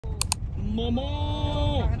Mama!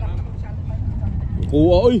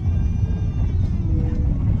 Kuha oy!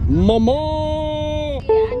 Mama!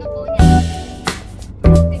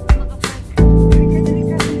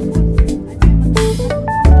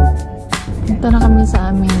 Ito na kami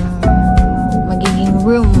sa aming magiging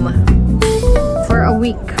room for a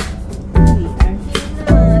week.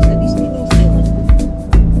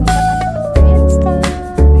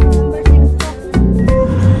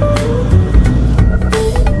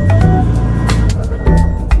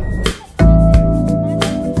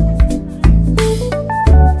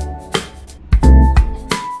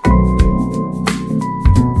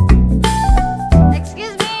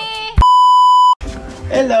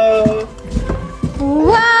 Hello!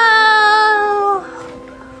 Wow!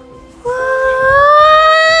 Wow!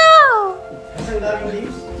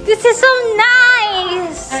 This is so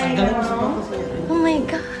nice! Oh my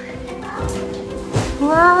god!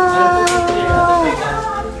 Wow!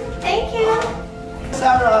 Thank you.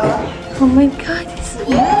 Sarah! Oh my god, it's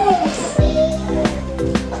nice!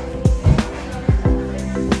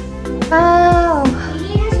 Wow!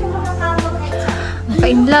 I'm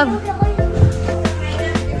in love.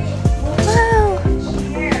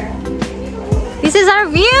 This is our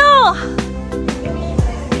view!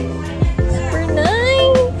 Super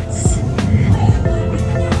nice!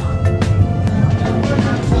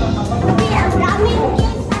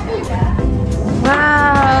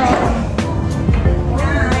 Wow!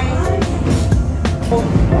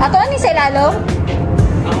 Ato ni sa ilalo?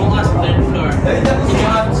 Ako nga sa third floor.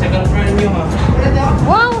 Second floor niyo ha.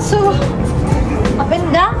 Wow! So, up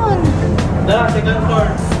and down! Second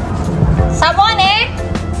floor. Sabon eh!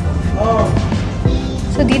 Oh.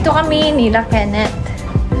 So, dito kami nila Kenneth.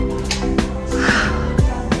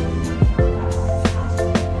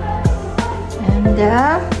 And,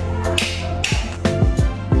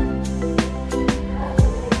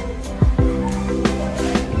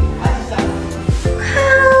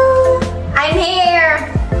 I'm here!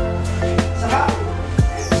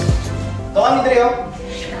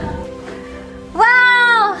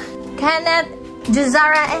 Wow! Kenneth,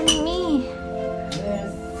 Jazara, and me.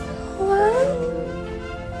 What?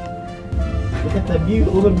 Look at the view,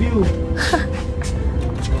 overview.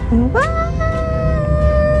 Wow!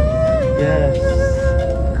 Yes.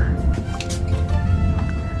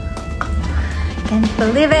 Can't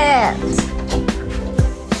believe it!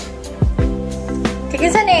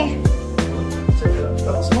 Kagisan eh?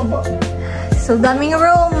 Tapos mo ba? So daming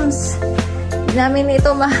rooms. Hindi namin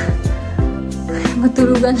ito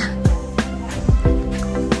matulugan.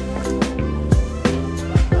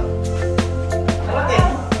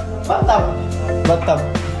 Bathtub.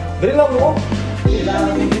 Beri lang mo.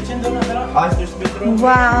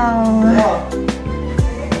 Wow!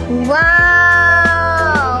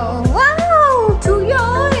 Wow! Wow!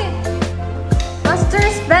 Tuyoy!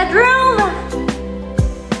 Master's bedroom!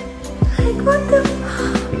 Like, what the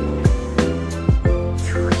fuck?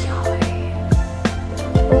 Tuyoy!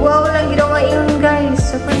 Wow lang ginawa yun, guys.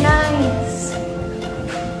 Super nice!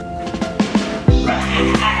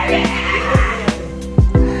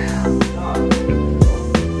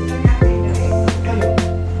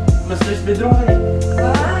 Master's bedroom ka eh.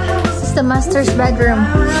 This is the master's bedroom.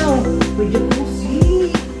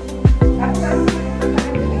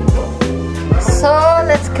 So,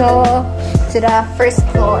 let's go to the first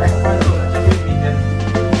floor.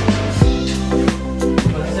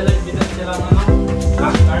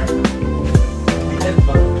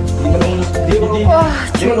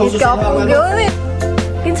 Oh, Tekapo yun.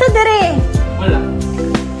 Kinsa dere? Wala.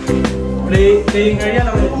 Playing area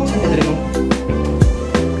lang.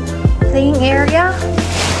 Playing area?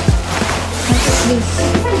 What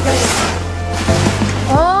is this?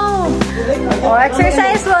 Oh! Oh,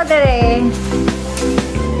 exercise mo dere.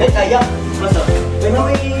 Kaya. Basta. May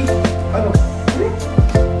ano?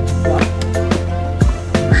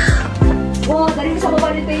 Oh, dari sa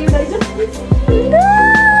baba nito yung guys.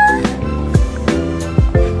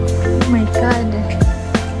 Oh my god.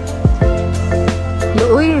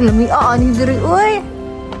 Uy, lamig. Ani diri. Uy!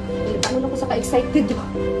 Ano ko sa ka-excited.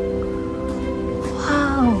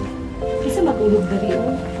 Wow! Kasi matulog dari.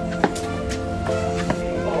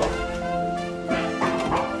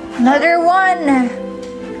 Another one!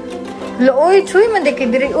 Uy, chuy, mandiki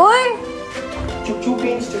diri. Uy!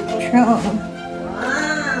 Chuk-chukins. Oo.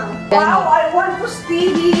 Wow, I want to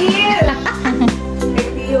stay here.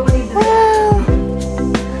 Wow!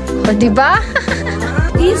 O, diba?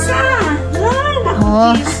 Isa!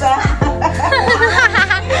 Oh. Isa!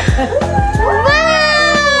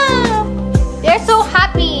 Wow! They're so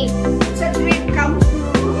happy! It's a dream come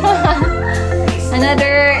true.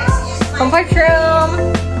 Another comfort room.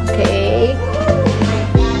 Okay.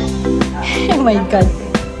 my God.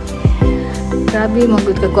 Grabe,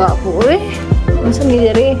 magod ka gwapo. Masa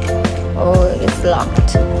niliri? Oh, it's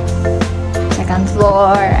locked. Second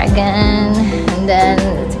floor again. And then,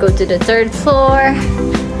 let's go to the third floor.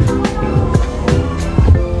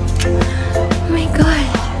 Oh my God.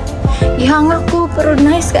 Ihang ako, pero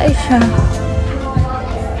nice guys siya.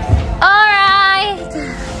 Alright!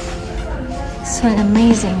 So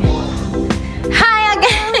amazing. Hi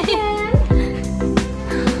again!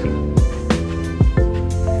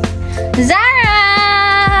 Zara!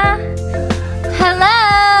 Hello!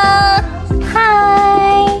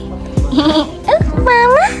 Hi!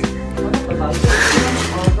 Mama?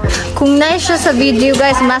 Kung nice siya sa video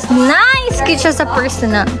guys, mas nice kit siya sa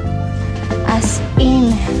personal. As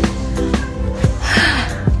in.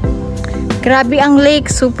 Grabe ang lake,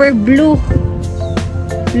 super blue.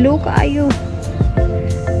 Blue kaayo.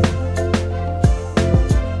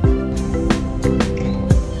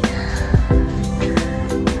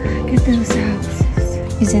 Look at those houses.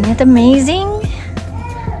 Isn't it amazing?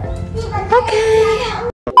 Okay.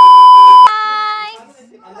 Hi.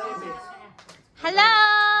 Hello.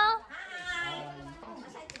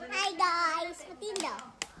 Hi guys, Matilda.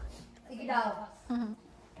 Sige daw.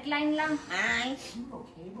 Line lang. Hi.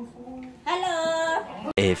 Hello.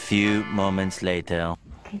 A few moments later.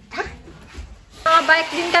 Mga bike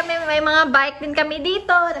din kami, may mga bike din kami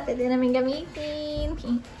dito na pwede namin gamitin.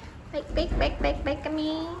 Bike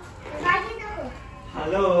kami.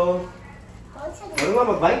 Hello. Ano nga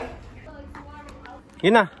mag-bike?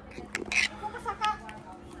 Yun na.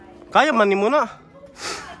 Kaya man ni muna.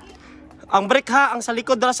 Ang brake ha, ang sa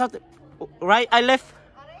likod dala sa right, left.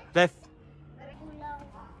 Left.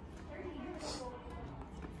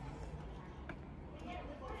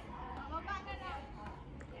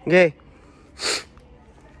 Okay.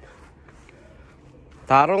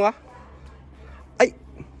 Tarong ah. Ay.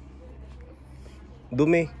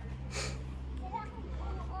 Dumi.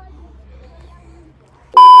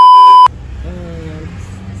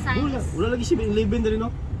 Wala lagi si 7-Eleven din no?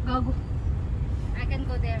 Gago. I can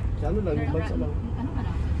go there. Sa ano lang, bansa lang. Ano ka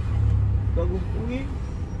na? Gago. Okay.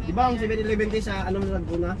 Di ba ang 7-Eleven din sa ano na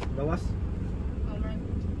nagpuna? Gawas?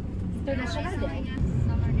 International day.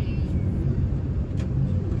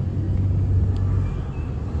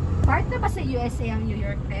 Part na ba sa USA ang New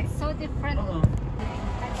York Fest? So different.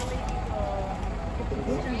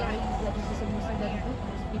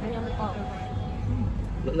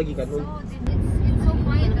 Wala lagi ka nun. It's so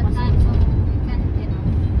quiet at time, so you can't, you know.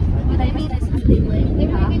 But I mean, it's they really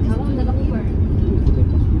need to go to the Uber.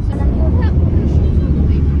 So like,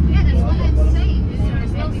 yeah, that's what I'm saying.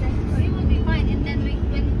 We will be fine, and then we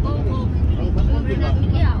can go home.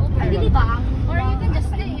 Yeah, Uber. Or you can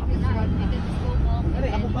just stay if you like. We can just go home.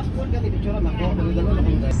 Ako passport ka, picture na ako. Dalo na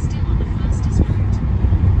ako.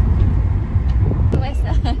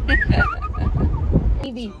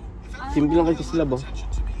 TV. Simple lang kayo sila ba?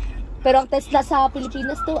 Pero ang Tesla sa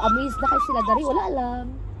Pilipinas to, amaze na kayo sila dari, wala alam.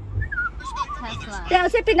 Tesla. Kaya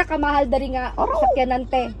kasi pinakamahal dari nga sakyanan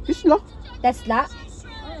te. Tesla. Tesla?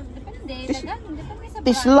 Depende. Depende sa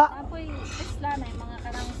Tesla. Apoy, Tesla na yung mga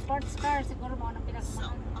karang sports car. Siguro mga nang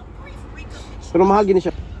pinakamahal. Pero mahal gini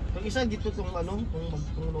siya. Ang isa dito tong ano,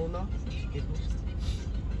 tong nauna. Ito.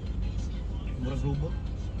 Murag robot.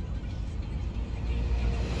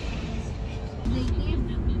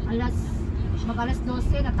 Mag-alas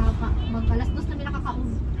 12 natapa. Mag-alas 2 na may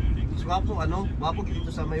nakakaon. So wapo ano, wapo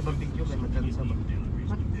dito sa may barbecue kay madali sa ba.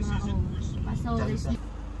 Paso.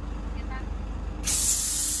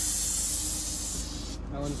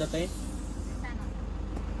 Awan sa tayo.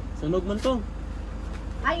 Sunog man to.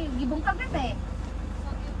 Ay, gibong kang kate.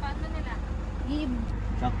 So, yung paano nila? Gib.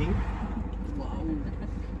 Shopping?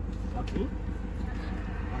 Shopping?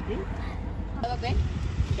 Shopping? Babe?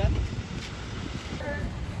 Shopping?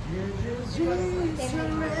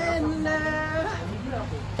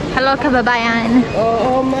 Hello, kababayan.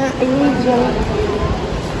 Oh my angel.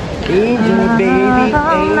 Angel baby.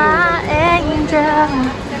 Oh my angel.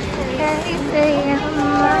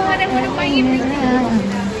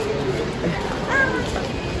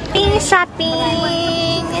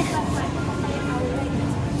 Shopping.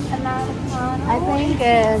 I think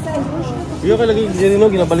it's... Iyo ka lagi dyan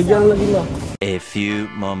no, ginabaligyan lagi na. A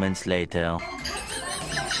few moments later.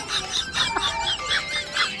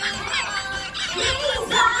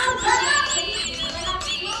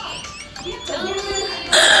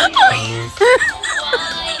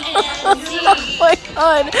 Oh my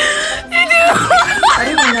god.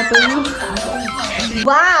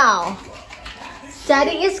 Wow.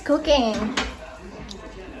 Daddy is cooking.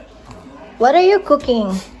 What are you cooking?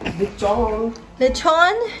 Lechon.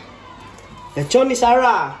 Lechon? Lechon ni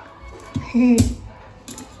Sarah.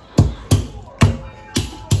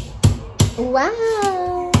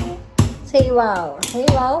 Wow. Say wow. Say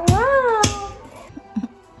wow, wow.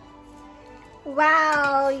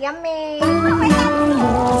 Wow, yummy.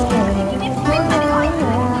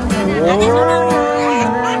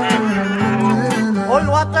 All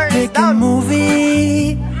water is Pick a down.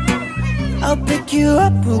 movie. I'll pick you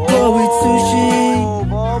up. We'll go eat sushi.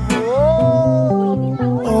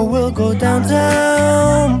 Or we'll go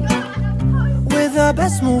downtown. With our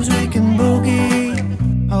best moves we can boogie.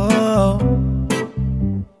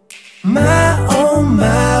 Oh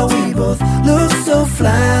my, we both look so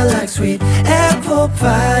fly, like sweet apple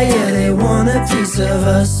pie. Yeah, they want a piece of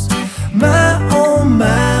us. My oh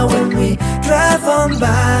my, when we drive on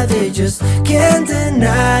by, they just can't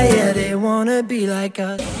deny. Yeah, they wanna be like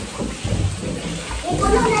us.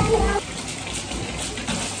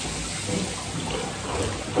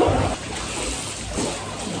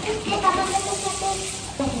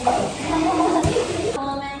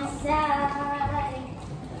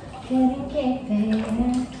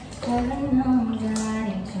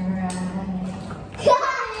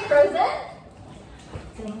 Frozen?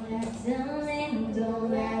 Don't let them in,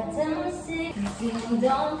 don't let them see.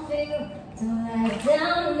 Don't feel, don't let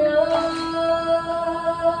them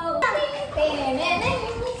know.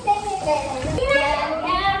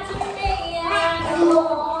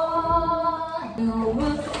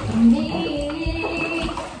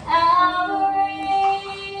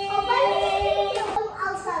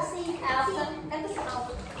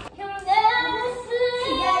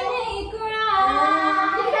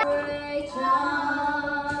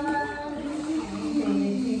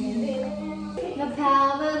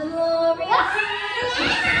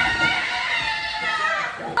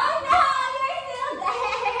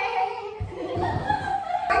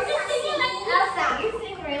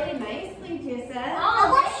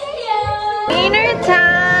 Dinner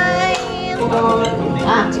time!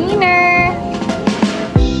 Dinner!